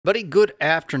Buddy, good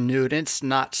afternoon. It's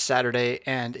not Saturday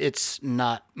and it's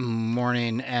not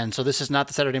morning. And so this is not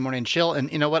the Saturday morning chill.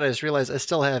 And you know what? I just realized I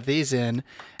still have these in.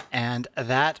 And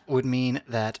that would mean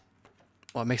that,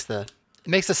 well, it makes the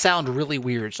sound really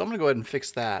weird. So I'm going to go ahead and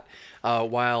fix that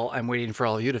while I'm waiting for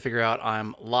all of you to figure out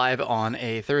I'm live on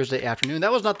a Thursday afternoon.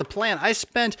 That was not the plan. I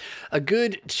spent a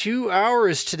good 2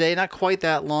 hours today, not quite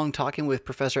that long, talking with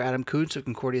Professor Adam Koontz of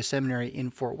Concordia Seminary in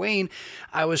Fort Wayne.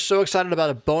 I was so excited about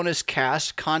a bonus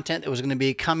cast content that was going to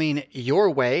be coming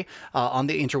your way on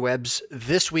the interwebs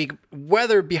this week,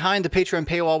 whether behind the Patreon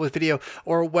paywall with video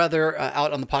or whether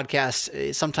out on the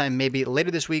podcast sometime maybe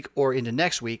later this week or into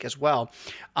next week as well.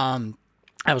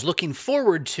 I was looking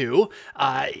forward to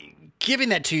giving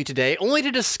that to you today, only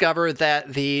to discover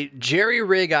that the jerry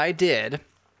rig I did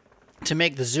to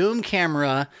make the Zoom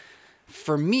camera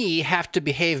for me have to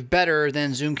behave better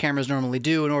than Zoom cameras normally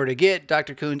do in order to get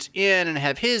Dr. Koontz in and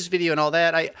have his video and all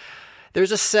that.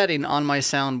 There's a setting on my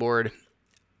soundboard.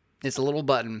 It's a little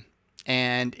button.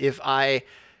 And if I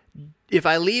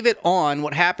leave it on,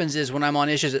 what happens is when I'm on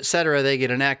Issues, etc., they get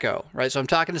an echo, right? So I'm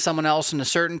talking to someone else in a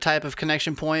certain type of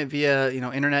connection point via,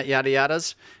 internet yada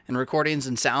yadas and recordings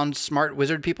and sound smart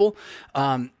wizard people.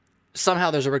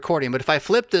 Somehow there's a recording, but if I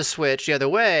flip this switch the other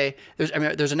way, there's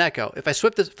an echo. If I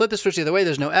flip the switch the other way,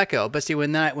 there's no echo. But see,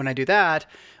 when I do that,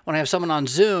 when I have someone on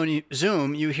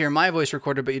Zoom, you hear my voice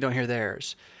recorded, but you don't hear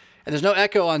theirs. And there's no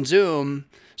echo on Zoom,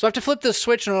 so I have to flip this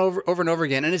switch over and over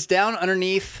again, and it's down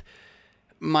underneath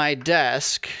my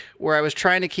desk where I was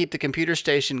trying to keep the computer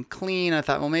station clean. I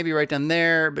thought, well, maybe right down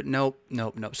there, but nope.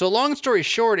 So long story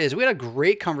short is we had a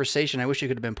great conversation. I wish you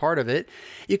could have been part of it.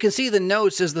 You can see the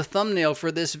notes as the thumbnail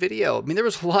for this video. I mean, there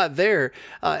was a lot there,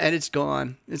 and it's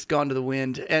gone. It's gone to the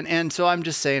wind. And so I'm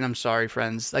just saying, I'm sorry,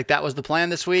 friends. Like, that was the plan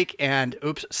this week, and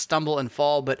oops, stumble and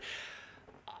fall, but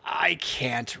I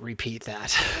can't repeat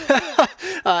that.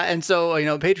 And so,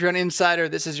 Patreon Insider,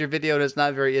 this is your video, and it's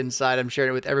not very inside. I'm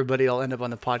sharing it with everybody. I'll end up on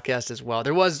the podcast as well.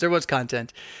 There was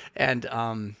content, and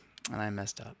I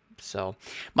messed up. So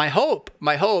my hope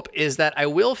is that I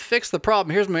will fix the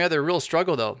problem. Here's my other real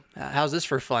struggle, though. How's this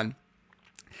for fun?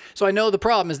 So I know the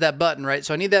problem is that button, right?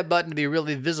 So I need that button to be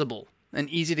really visible and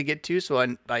easy to get to. So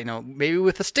I maybe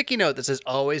with a sticky note that says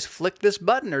always flick this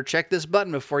button or check this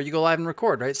button before you go live and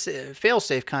record, right?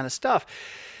 Fail-safe kind of stuff.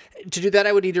 To do that,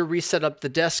 I would need to reset up the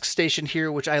desk station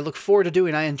here, which I look forward to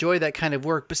doing. I enjoy that kind of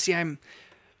work. But see, I'm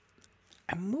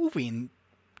moving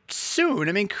soon.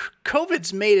 I mean,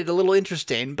 COVID's made it a little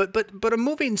interesting, but I'm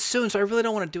moving soon, so I really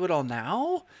don't want to do it all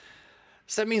now.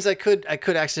 So that means I could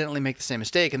accidentally make the same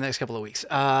mistake in the next couple of weeks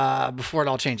before it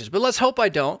all changes. But let's hope I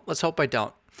don't.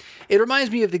 It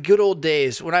reminds me of the good old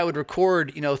days when I would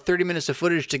record, 30 minutes of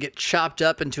footage to get chopped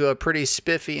up into a pretty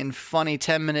spiffy and funny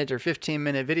 10-minute or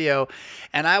 15-minute video.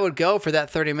 And I would go for that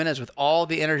 30 minutes with all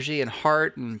the energy and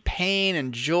heart and pain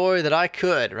and joy that I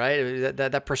could, right?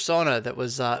 That persona that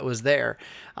was there,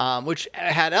 which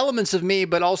had elements of me,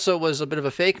 but also was a bit of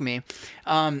a fake me.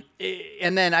 And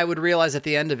then I would realize at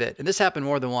the end of it, and this happened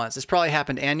more than once, this probably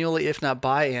happened annually, if not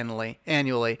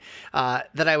biannually,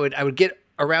 that I would get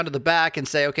around to the back and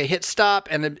say, okay, hit stop,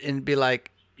 and be like,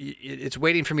 it's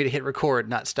waiting for me to hit record,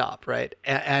 not stop, right?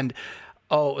 And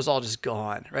it was all just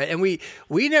gone, right? And we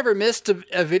never missed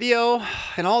a video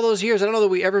in all those years. I don't know that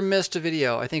we ever missed a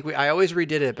video. I think I always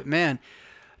redid it, but man,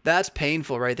 that's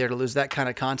painful right there to lose that kind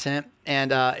of content.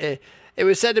 And it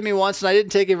was said to me once, and I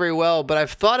didn't take it very well, but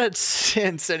I've thought it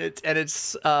since, and it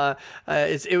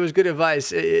was good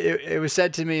advice. It was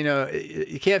said to me,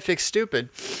 you can't fix stupid.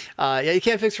 You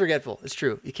can't fix forgetful. It's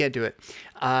true. You can't do it.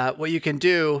 What you can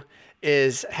do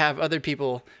is have other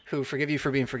people who forgive you for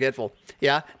being forgetful.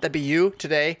 Yeah, that'd be you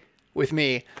today with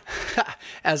me,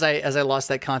 as I lost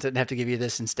that content and have to give you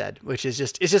this instead, which is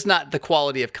it's just not the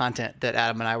quality of content that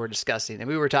Adam and I were discussing. And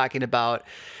we were talking about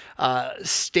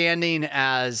standing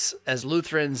as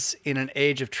Lutherans in an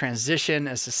age of transition,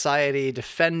 as society,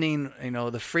 defending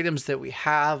the freedoms that we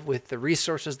have with the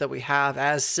resources that we have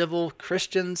as civil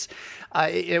Christians.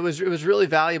 It was really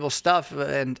valuable stuff,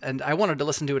 and I wanted to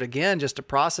listen to it again just to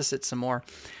process it some more.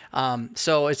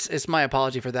 So it's my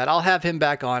apology for that. I'll have him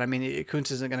back on. I mean, Koontz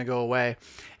isn't going to go away,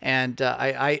 and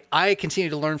I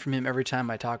continue to learn from him every time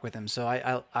I talk with him. So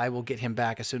I will get him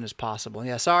back as soon as possible.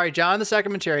 Yeah, sorry, John the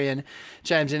Sacramentarian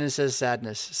chimes in and says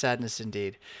sadness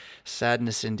indeed.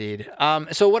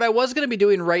 So what I was going to be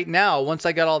doing right now, once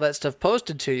I got all that stuff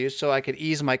posted to you, so I could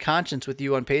ease my conscience with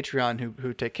you on Patreon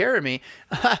who take care of me,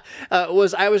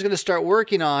 was I was going to start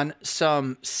working on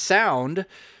some sound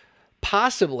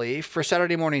possibly for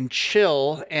Saturday morning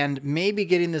chill, and maybe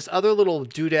getting this other little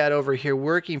doodad over here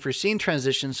working for scene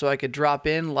transition so I could drop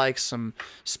in like some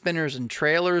spinners and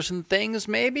trailers and things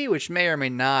maybe, which may or may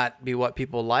not be what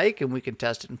people like, and we can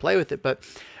test it and play with it. But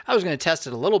I was going to test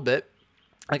it a little bit.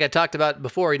 Like I talked about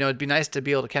before, it'd be nice to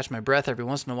be able to catch my breath every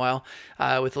once in a while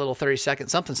with a little 30-second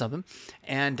something,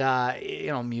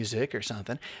 and, music or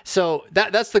something. So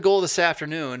that's the goal this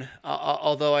afternoon,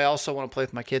 although I also want to play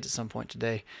with my kids at some point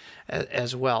today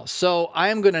as well. So I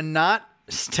am going to not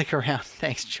stick around.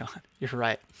 Thanks, John. You're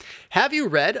right. Have you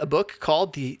read a book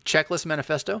called The Checklist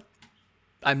Manifesto?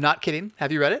 I'm not kidding.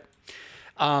 Have you read it?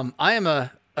 I am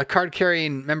a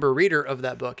card-carrying member reader of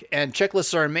that book, and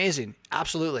checklists are amazing.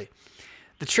 Absolutely.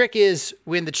 The trick is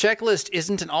when the checklist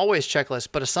isn't an always checklist,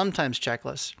 but a sometimes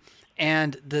checklist,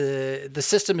 and the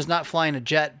system is not flying a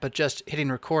jet, but just hitting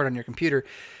record on your computer,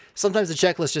 sometimes the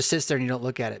checklist just sits there and you don't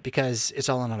look at it because it's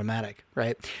all on automatic,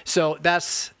 right? So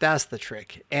that's the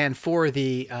trick. And for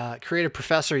the creative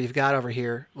professor you've got over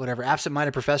here, whatever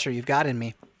absent-minded professor you've got in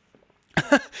me,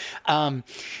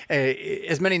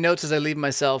 as many notes as I leave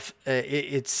myself,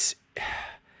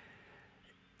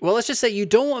 well, let's just say you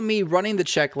don't want me running the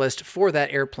checklist for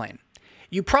that airplane.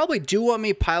 You probably do want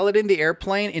me piloting the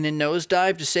airplane in a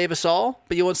nosedive to save us all,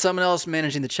 but you want someone else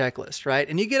managing the checklist, right?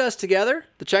 And you get us together,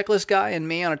 the checklist guy and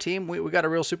me on a team, we got a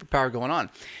real superpower going on.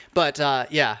 But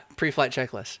pre-flight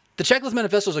checklist. The Checklist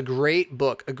Manifesto is a great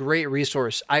book, a great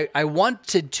resource. I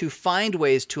wanted to find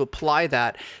ways to apply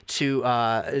that to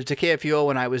KFUO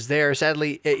when I was there.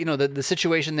 Sadly, the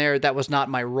situation there, that was not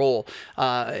my role.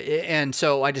 And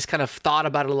so I just kind of thought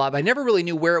about it a lot, but I never really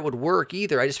knew where it would work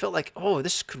either. I just felt like,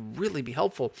 this could really be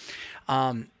helpful.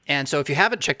 And so if you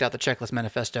haven't checked out the Checklist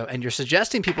Manifesto and you're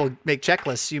suggesting people make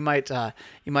checklists, you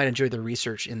might enjoy the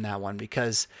research in that one,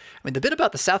 because the bit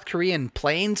about the South Korean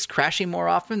planes crashing more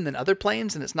often than other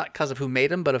planes, and it's not because of who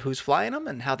made them, but of who's flying them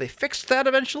and how they fixed that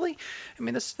eventually.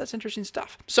 That's interesting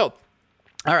stuff. So,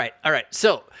 all right.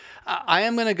 So I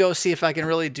am going to go see if I can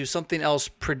really do something else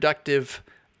productive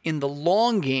in the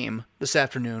long game this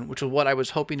afternoon, which is what I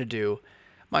was hoping to do.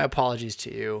 My apologies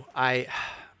to you. I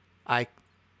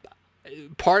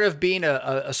part of being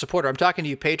a supporter, I'm talking to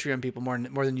you Patreon people more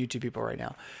than YouTube people right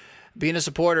now. Being a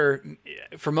supporter,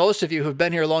 for most of you who've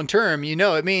been here long term,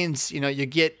 it means you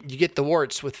get the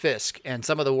warts with Fisk, and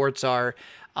some of the warts are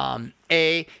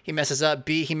A, he messes up,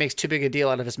 B, he makes too big a deal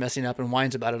out of his messing up and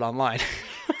whines about it online.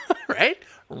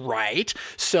 Right.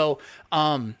 So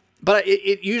but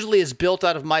it usually is built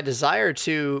out of my desire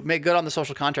to make good on the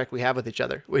social contract we have with each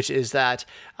other, which is that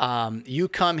you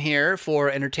come here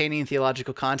for entertaining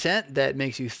theological content that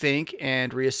makes you think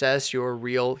and reassess your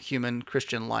real human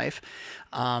Christian life.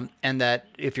 And that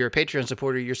if you're a Patreon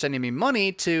supporter, you're sending me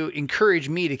money to encourage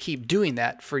me to keep doing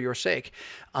that for your sake.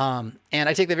 And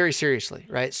I take that very seriously,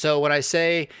 right? So when I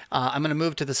say I'm going to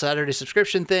move to the Saturday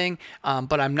subscription thing,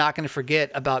 but I'm not going to forget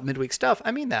about midweek stuff,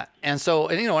 I mean that. And so,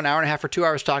 an hour and a half or 2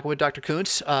 hours talking with Dr.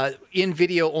 Kuntz in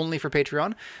video only for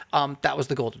Patreon, that was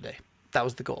the goal today. That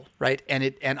was the goal, right?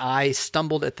 And I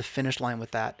stumbled at the finish line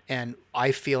with that, and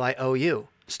I feel I owe you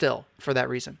still for that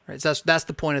reason, right? So that's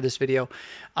the point of this video.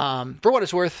 For what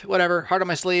it's worth, whatever, heart on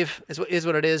my sleeve is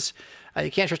what it is.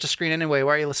 You can't trust a screen anyway.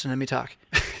 Why are you listening to me talk?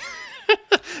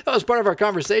 That was part of our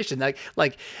conversation. There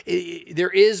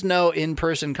is no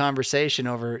in-person conversation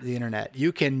over the internet.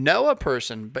 You can know a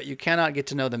person, but you cannot get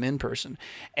to know them in person.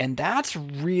 And that's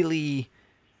really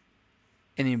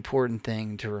an important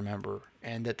thing to remember.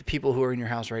 And that the people who are in your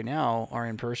house right now are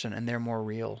in person, and they're more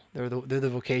real. They're the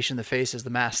vocation, the faces,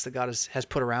 the masks that God has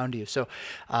put around you. So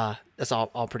that's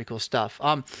all pretty cool stuff.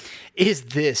 Is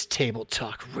this Table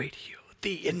Talk Radio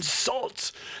the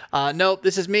insult? No,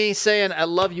 this is me saying I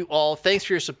love you all. Thanks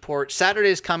for your support.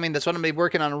 Saturday's coming. That's what I'm going to be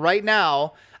working on right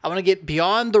now. I want to get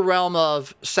beyond the realm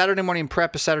of Saturday morning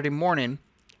prep is Saturday morning.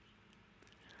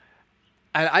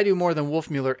 And I do more than Wolf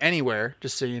Mueller anywhere,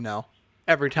 just so you know.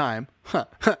 Every time.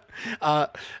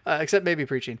 Except maybe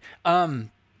preaching.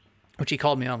 Which he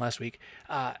called me on last week.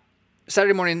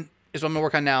 Saturday morning is what I'm going to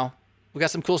work on now. We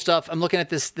got some cool stuff. I'm looking at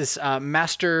this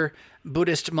master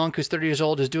Buddhist monk who's 30 years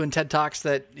old, is doing TED Talks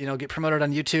that get promoted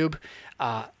on YouTube.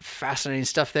 Fascinating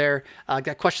stuff there.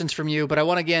 Got questions from you, but I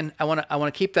want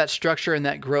to keep that structure and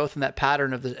that growth and that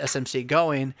pattern of the SMC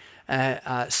going,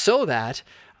 so that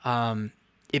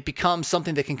it becomes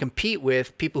something that can compete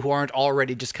with people who aren't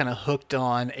already just kind of hooked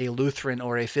on a Lutheran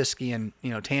or a Fiskian,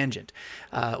 tangent.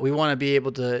 We want to be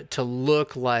able to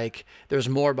look like there's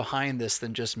more behind this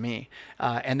than just me.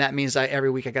 And that means every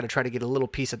week I got to try to get a little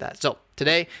piece of that. So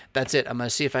today, that's it. I'm going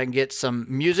to see if I can get some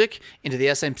music into the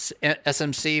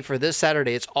SMC for this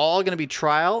Saturday. It's all going to be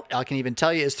trial. I can even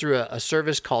tell you it's through a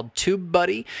service called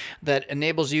TubeBuddy that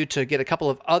enables you to get a couple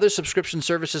of other subscription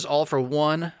services all for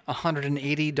one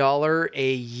 $180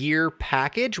 a year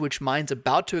package, which mine's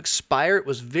about to expire. It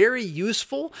was very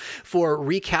useful for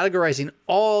recategorizing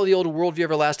all the old Worldview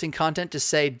Everlasting content to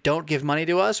say, don't give money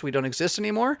to us. We don't exist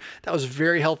anymore. That was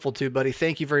very helpful, TubeBuddy.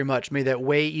 Thank you very much. Made that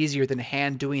way easier than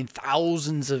hand doing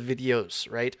thousands of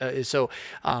videos, right? So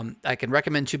I can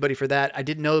recommend TubeBuddy for that. I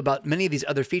didn't know about many of these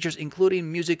other features,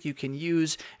 including music you can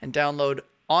use and download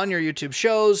on your YouTube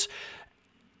shows.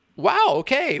 Wow,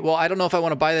 okay. Well, I don't know if I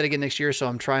want to buy that again next year, so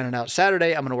I'm trying it out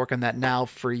Saturday. I'm going to work on that now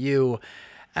for you.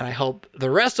 And I hope the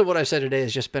rest of what I've said today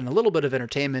has just been a little bit of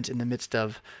entertainment in the midst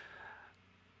of,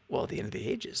 well, the end of the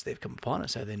ages. They've come upon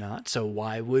us, have they not? So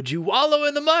why would you wallow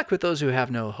in the muck with those who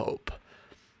have no hope?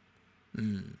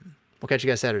 We'll catch you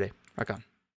guys Saturday. Rock on.